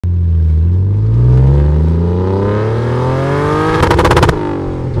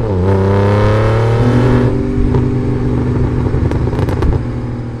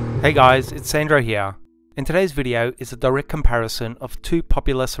Hey guys, it's Sandro here, and today's video is a direct comparison of two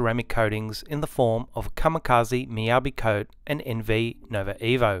popular ceramic coatings in the form of Kamikaze Miyabi coat and NV Nova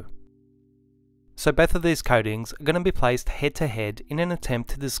Evo. So both of these coatings are going to be placed head to head in an attempt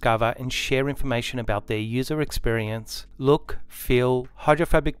to discover and share information about their user experience, look, feel,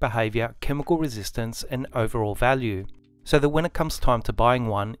 hydrophobic behavior, chemical resistance and overall value, so that when it comes time to buying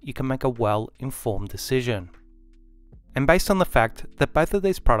one, you can make a well-informed decision. And based on the fact that both of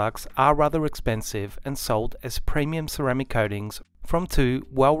these products are rather expensive and sold as premium ceramic coatings from two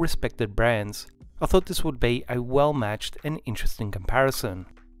well-respected brands, I thought this would be a well-matched and interesting comparison.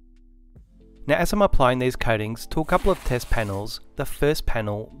 Now, as I'm applying these coatings to a couple of test panels, the first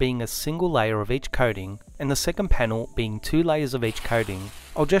panel being a single layer of each coating and the second panel being 2 layers of each coating,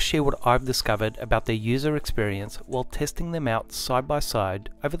 I'll just share what I've discovered about their user experience while testing them out side by side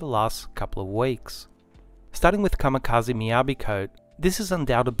over the last couple of weeks. Starting with Kamikaze Miyabi coat, this is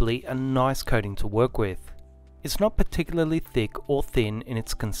undoubtedly a nice coating to work with. It's not particularly thick or thin in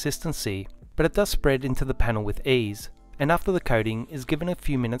its consistency, but it does spread into the panel with ease, and after the coating is given a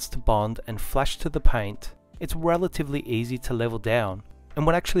few minutes to bond and flash to the paint, it's relatively easy to level down, and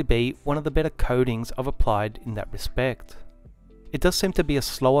would actually be one of the better coatings I've applied in that respect. It does seem to be a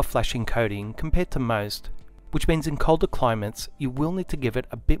slower flashing coating compared to most, which means in colder climates you will need to give it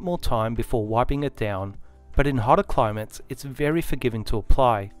a bit more time before wiping it down, but in hotter climates it's very forgiving to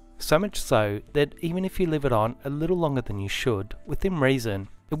apply, so much so that even if you leave it on a little longer than you should, within reason,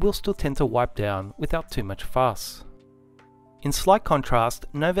 it will still tend to wipe down without too much fuss. In slight contrast,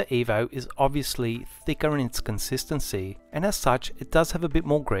 Nova Evo is obviously thicker in its consistency, and as such it does have a bit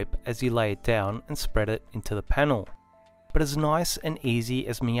more grip as you lay it down and spread it into the panel. But as nice and easy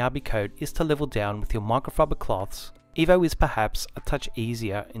as Miyabi coat is to level down with your microfiber cloths, Evo is perhaps a touch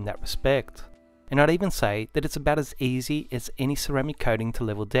easier in that respect. And I'd even say that it's about as easy as any ceramic coating to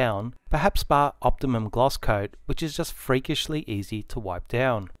level down, perhaps bar Optimum Gloss Coat, which is just freakishly easy to wipe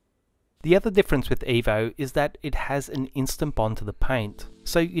down. The other difference with Evo is that it has an instant bond to the paint,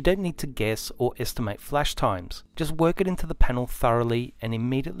 so you don't need to guess or estimate flash times. Just work it into the panel thoroughly and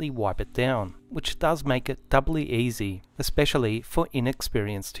immediately wipe it down, which does make it doubly easy, especially for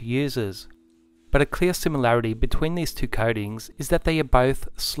inexperienced users. But a clear similarity between these two coatings is that they are both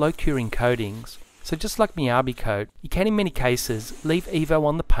slow curing coatings, so just like Miyabi coat, you can in many cases leave Evo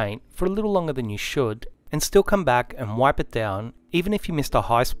on the paint for a little longer than you should and still come back and wipe it down even if you missed a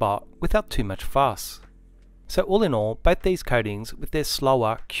high spot without too much fuss. So all in all, both these coatings with their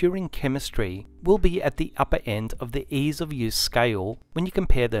slower curing chemistry will be at the upper end of the ease of use scale when you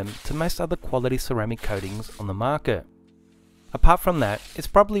compare them to most other quality ceramic coatings on the market. Apart from that, it's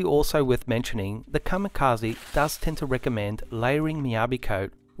probably also worth mentioning that Kamikaze does tend to recommend layering Miyabi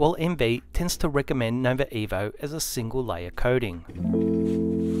coat, while NV tends to recommend Nova Evo as a single layer coating.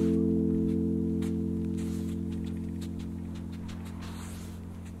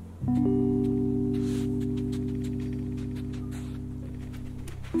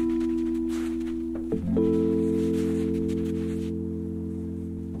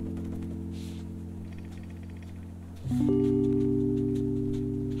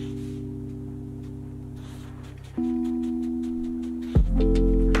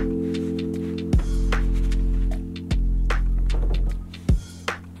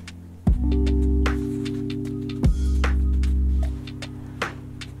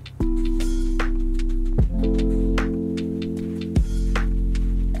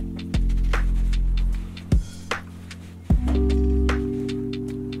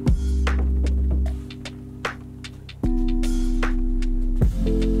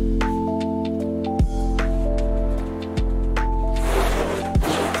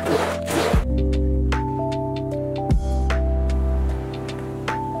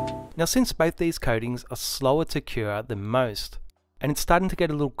 Now, since both these coatings are slower to cure than most, and it's starting to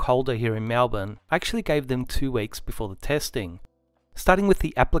get a little colder here in Melbourne, I actually gave them 2 weeks before the testing. Starting with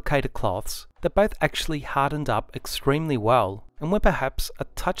the applicator cloths, they both actually hardened up extremely well and were perhaps a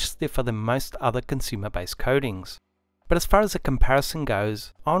touch stiffer than most other consumer-based coatings. But as far as a comparison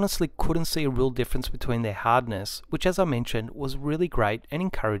goes, I honestly couldn't see a real difference between their hardness, which as I mentioned was really great and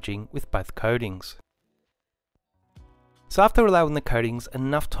encouraging with both coatings. So after allowing the coatings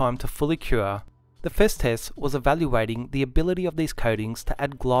enough time to fully cure, the first test was evaluating the ability of these coatings to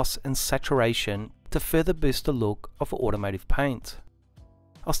add gloss and saturation to further boost the look of automotive paint.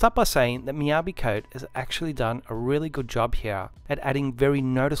 I'll start by saying that Miyabi coat has actually done a really good job here at adding very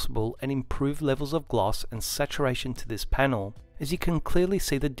noticeable and improved levels of gloss and saturation to this panel, as you can clearly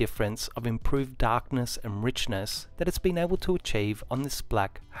see the difference of improved darkness and richness that it's been able to achieve on this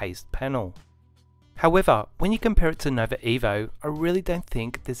black hazed panel. However, when you compare it to Nova Evo, I really don't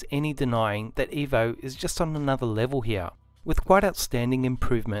think there's any denying that Evo is just on another level here, with quite outstanding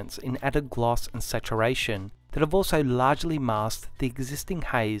improvements in added gloss and saturation that have also largely masked the existing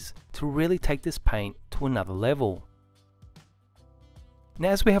haze to really take this paint to another level. Now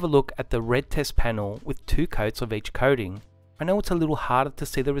as we have a look at the red test panel with 2 coats of each coating, I know it's a little harder to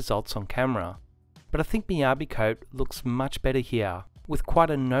see the results on camera, but I think Miyabi coat looks much better here, with quite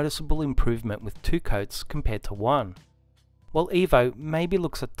a noticeable improvement with 2 coats compared to 1. While Evo maybe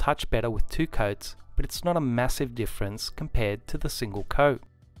looks a touch better with 2 coats, but it's not a massive difference compared to the single coat.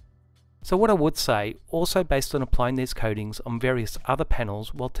 So what I would say, also based on applying these coatings on various other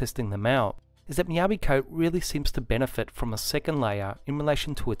panels while testing them out, is that Miyabi coat really seems to benefit from a second layer in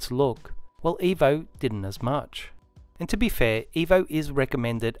relation to its look, while Evo didn't as much. And to be fair, Evo is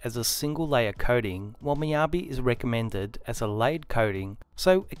recommended as a single layer coating, while Miyabi is recommended as a layered coating,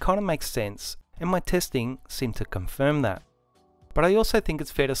 so it kind of makes sense, and my testing seemed to confirm that. But I also think it's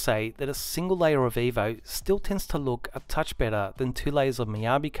fair to say that a single layer of Evo still tends to look a touch better than 2 layers of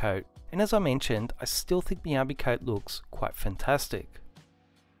Miyabi coat, and as I mentioned, I still think Miyabi coat looks quite fantastic.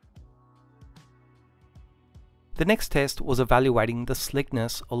 The next test was evaluating the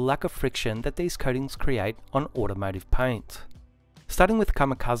slickness or lack of friction that these coatings create on automotive paint. Starting with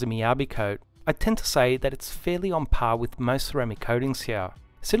Kamikaze Miyabi coat, I tend to say that it's fairly on par with most ceramic coatings here,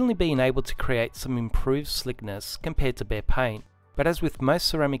 certainly being able to create some improved slickness compared to bare paint, but as with most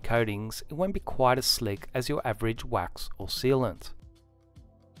ceramic coatings, it won't be quite as slick as your average wax or sealant.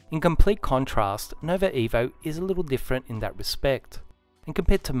 In complete contrast, Nova Evo is a little different in that respect, and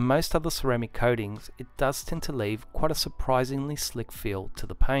compared to most other ceramic coatings, it does tend to leave quite a surprisingly slick feel to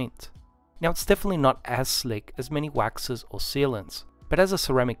the paint. Now it's definitely not as slick as many waxes or sealants, but as a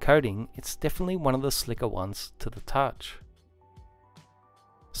ceramic coating, it's definitely one of the slicker ones to the touch.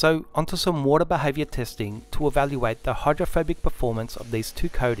 So onto some water behavior testing to evaluate the hydrophobic performance of these 2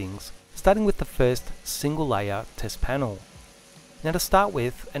 coatings, starting with the first single layer test panel. Now to start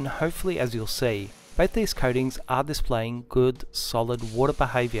with, and hopefully as you'll see, both these coatings are displaying good, solid water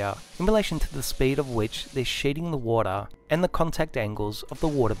behavior in relation to the speed of which they're sheeting the water and the contact angles of the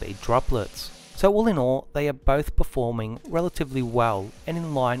water bead droplets. So all in all, they are both performing relatively well and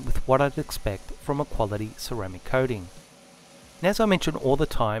in line with what I'd expect from a quality ceramic coating. And as I mention all the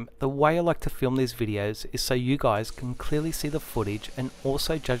time, the way I like to film these videos is so you guys can clearly see the footage and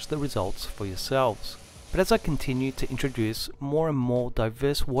also judge the results for yourselves. But as I continue to introduce more and more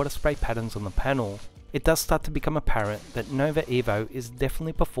diverse water spray patterns on the panel, it does start to become apparent that Nova Evo is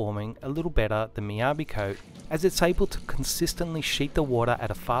definitely performing a little better than Miyabi coat, as it's able to consistently sheet the water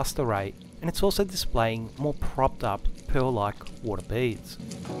at a faster rate, and it's also displaying more propped up pearl-like water beads.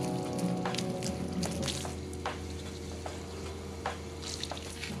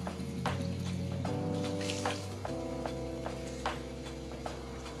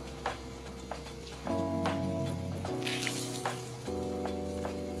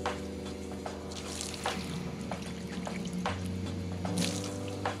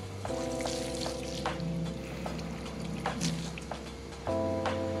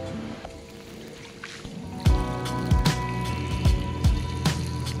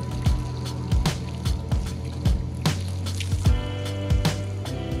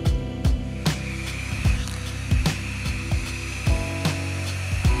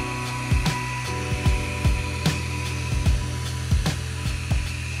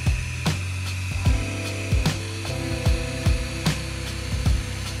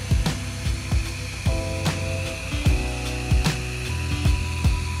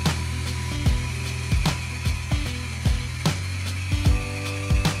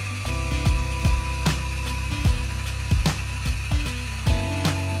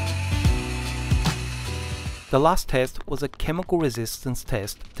 The last test was a chemical resistance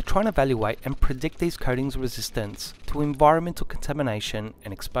test to try and evaluate and predict these coatings' resistance to environmental contamination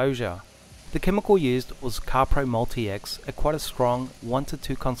and exposure. The chemical used was Carpro Multi-X at quite a strong 1 to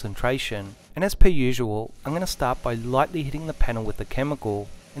 2 concentration, and as per usual, I'm going to start by lightly hitting the panel with the chemical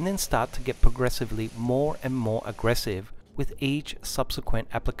and then start to get progressively more and more aggressive with each subsequent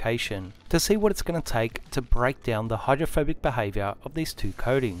application to see what it's going to take to break down the hydrophobic behavior of these 2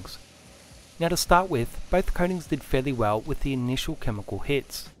 coatings. Now to start with, both coatings did fairly well with the initial chemical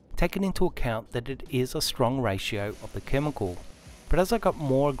hits, taking into account that it is a strong ratio of the chemical. But as I got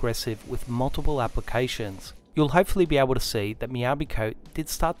more aggressive with multiple applications, you'll hopefully be able to see that Miyabi coat did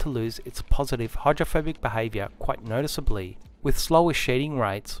start to lose its positive hydrophobic behavior quite noticeably, with slower sheeting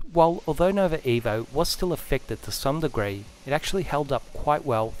rates, while although Nova Evo was still affected to some degree, it actually held up quite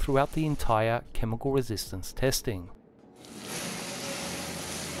well throughout the entire chemical resistance testing.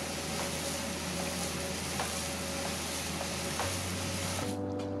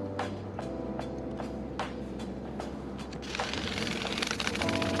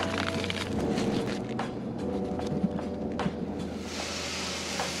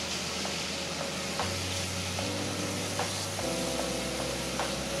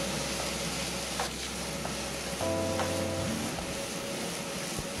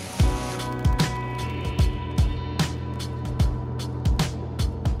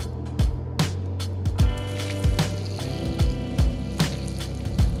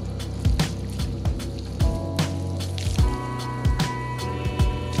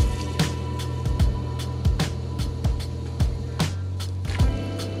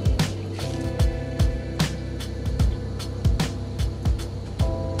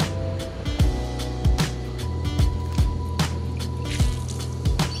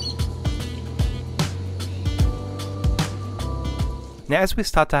 Now as we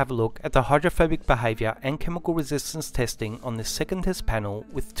start to have a look at the hydrophobic behavior and chemical resistance testing on this second test panel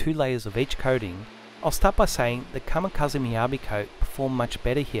with 2 layers of each coating, I'll start by saying the Kamikaze Miyabi coat performed much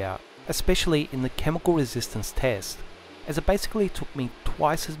better here, especially in the chemical resistance test, as it basically took me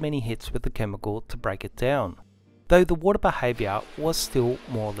twice as many hits with the chemical to break it down, though the water behavior was still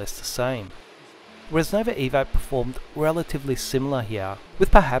more or less the same. Whereas Nova Evo performed relatively similar here,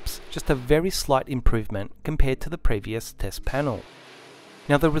 with perhaps just a very slight improvement compared to the previous test panel.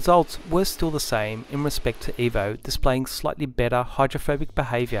 Now the results were still the same in respect to Evo displaying slightly better hydrophobic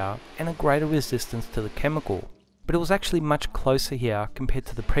behavior and a greater resistance to the chemical, but it was actually much closer here compared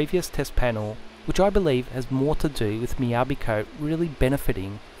to the previous test panel, which I believe has more to do with Miyabi coat really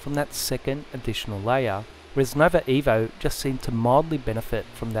benefiting from that second additional layer, whereas Nova Evo just seemed to mildly benefit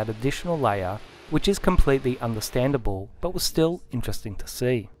from that additional layer, which is completely understandable but was still interesting to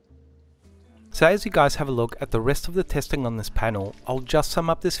see. So as you guys have a look at the rest of the testing on this panel, I'll just sum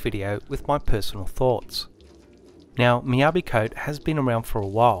up this video with my personal thoughts. Now Miyabi coat has been around for a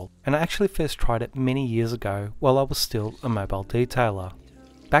while, and I actually first tried it many years ago while I was still a mobile detailer.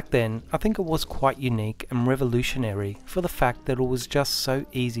 Back then I think it was quite unique and revolutionary for the fact that it was just so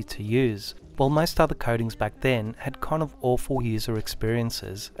easy to use, while most other coatings back then had kind of awful user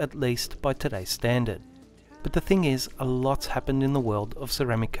experiences, at least by today's standard. But the thing is, a lot's happened in the world of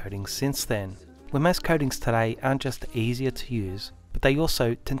ceramic coatings since then, where most coatings today aren't just easier to use, but they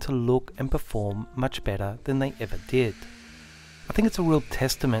also tend to look and perform much better than they ever did. I think it's a real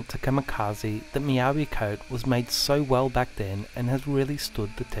testament to Kamikaze that Miyabi coat was made so well back then and has really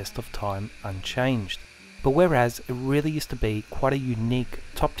stood the test of time unchanged. But whereas it really used to be quite a unique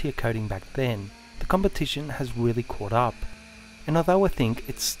top tier coating back then, the competition has really caught up. And although I think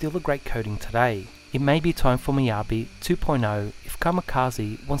it's still a great coating today, it may be time for Miyabi 2.0 if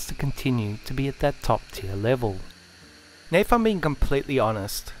Kamikaze wants to continue to be at that top tier level. Now if I'm being completely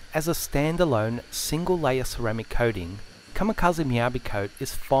honest, as a standalone single layer ceramic coating, Kamikaze Miyabi coat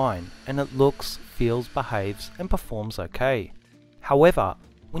is fine and it looks, feels, behaves and performs okay. However,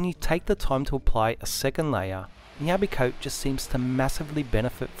 when you take the time to apply a second layer, Miyabi coat just seems to massively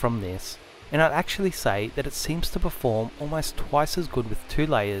benefit from this, and I'd actually say that it seems to perform almost twice as good with 2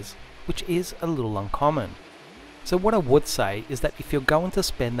 layers, which is a little uncommon. So what I would say is that if you're going to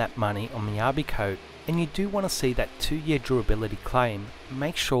spend that money on Miyabi coat and you do want to see that 2-year durability claim,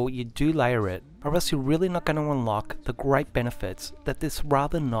 make sure you do layer it, or else you're really not going to unlock the great benefits that this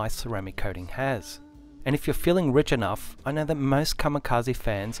rather nice ceramic coating has. And if you're feeling rich enough, I know that most Kamikaze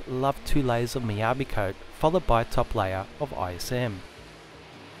fans love 2 layers of Miyabi coat followed by a top layer of ISM.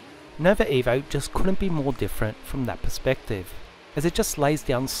 Nova Evo just couldn't be more different from that perspective, as it just lays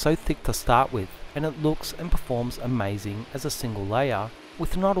down so thick to start with, and it looks and performs amazing as a single layer,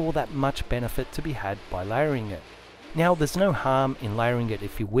 with not all that much benefit to be had by layering it. Now there's no harm in layering it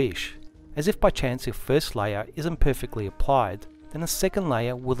if you wish, as if by chance your first layer isn't perfectly applied, then a second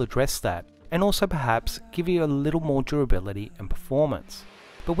layer will address that, and also perhaps give you a little more durability and performance.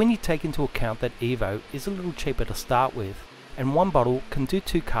 But when you take into account that Evo is a little cheaper to start with, and one bottle can do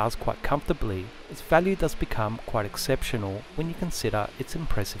 2 cars quite comfortably, its value does become quite exceptional when you consider its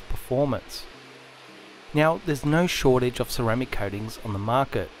impressive performance. Now there's no shortage of ceramic coatings on the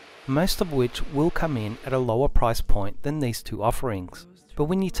market, most of which will come in at a lower price point than these 2 offerings. But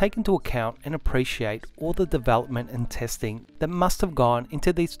when you take into account and appreciate all the development and testing that must have gone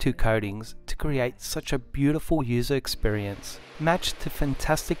into these 2 coatings to create such a beautiful user experience, matched to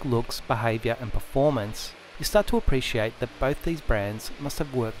fantastic looks, behavior and performance, you start to appreciate that both these brands must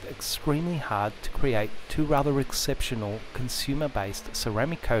have worked extremely hard to create 2 rather exceptional consumer-based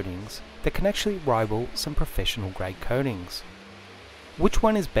ceramic coatings that can actually rival some professional grade coatings. Which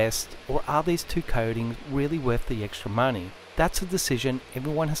one is best, or are these 2 coatings really worth the extra money? That's a decision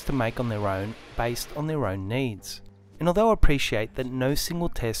everyone has to make on their own based on their own needs. And although I appreciate that no single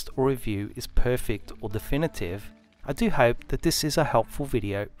test or review is perfect or definitive, I do hope that this is a helpful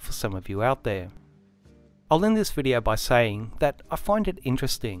video for some of you out there. I'll end this video by saying that I find it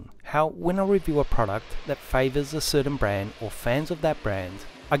interesting how when I review a product that favours a certain brand or fans of that brand,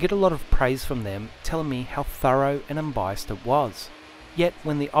 I get a lot of praise from them telling me how thorough and unbiased it was. Yet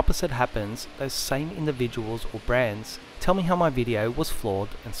when the opposite happens, those same individuals or brands tell me how my video was flawed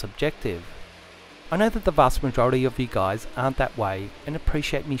and subjective. I know that the vast majority of you guys aren't that way and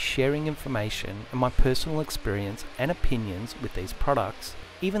appreciate me sharing information and my personal experience and opinions with these products,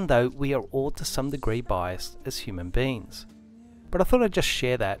 even though we are all to some degree biased as human beings. But I thought I'd just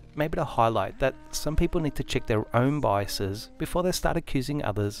share that, maybe to highlight that some people need to check their own biases before they start accusing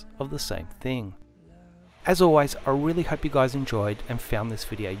others of the same thing. As always, I really hope you guys enjoyed and found this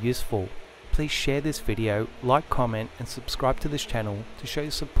video useful. please share this video, like, comment and subscribe to this channel to show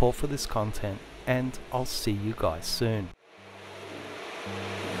your support for this content, and I'll see you guys soon.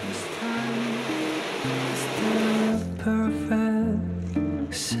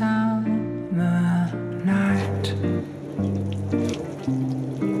 Perfect summer night.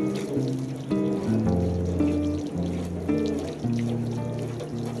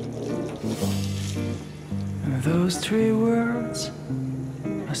 Those three words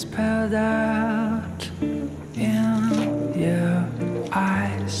are spelled out in your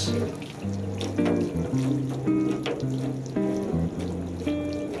eyes.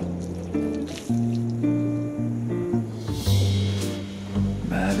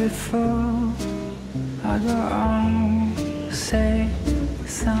 But before I go on, say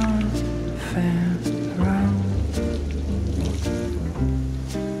something wrong.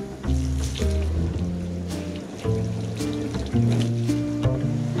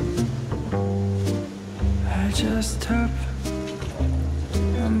 I just hope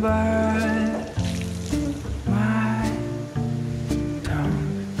and bite my tongue.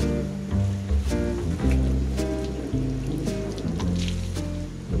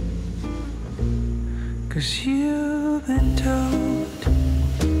 'Cause you've been told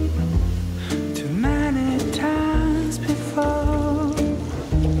too many times before.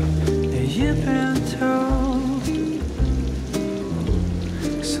 You've been told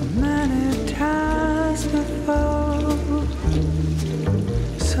so many times before.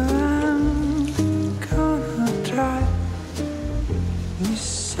 So I'm gonna try with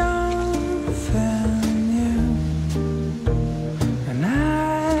something new. And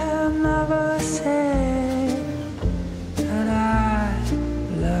I'll never say that I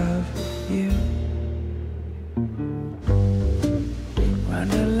love you. When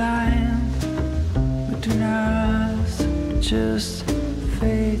the line between us just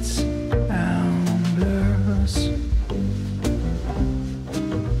fades and blurs.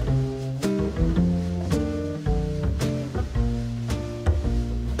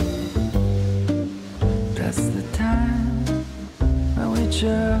 That's the time when we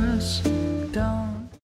just don't